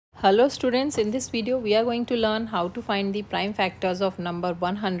Hello students, in this video we are going to learn how to find the prime factors of number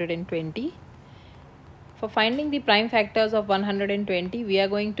 120. For finding the prime factors of 120, we are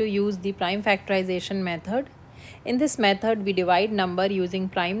going to use the prime factorization method. In this method, we divide number using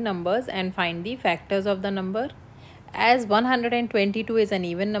prime numbers and find the factors of the number. As 122 is an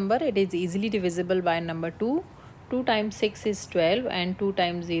even number, it is easily divisible by number 2. 2 times 6 is 12 and 2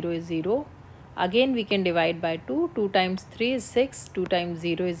 times 0 is 0. Again we can divide by 2. 2 times 3 is 6. 2 times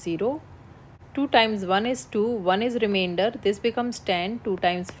 0 is 0. 2 times 1 is 2. 1 is remainder. This becomes 10. 2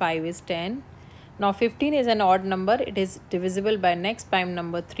 times 5 is 10. Now 15 is an odd number. It is divisible by next prime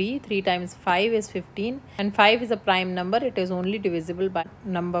number 3. 3 times 5 is 15. And 5 is a prime number. It is only divisible by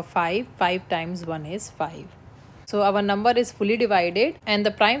number 5. 5 times 1 is 5. So our number is fully divided, and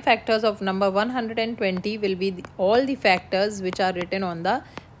the prime factors of number 120 will be all the factors which are written on the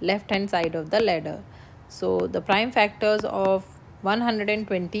left hand side of the ladder. So the prime factors of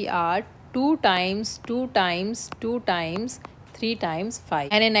 120 are 2 times 2 times 2 times 3 times 5,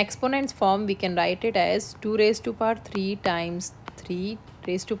 and in exponents form we can write it as 2 raised to power 3 times 3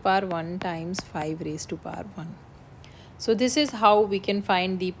 raised to power 1 times 5 raised to power 1. So this is how we can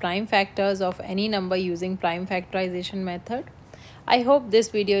find the prime factors of any number using prime factorization method. I hope this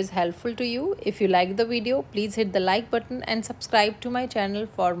video is helpful to you. If you like the video, please hit the like button and subscribe to my channel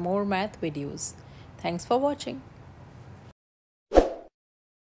for more math videos. Thanks for watching.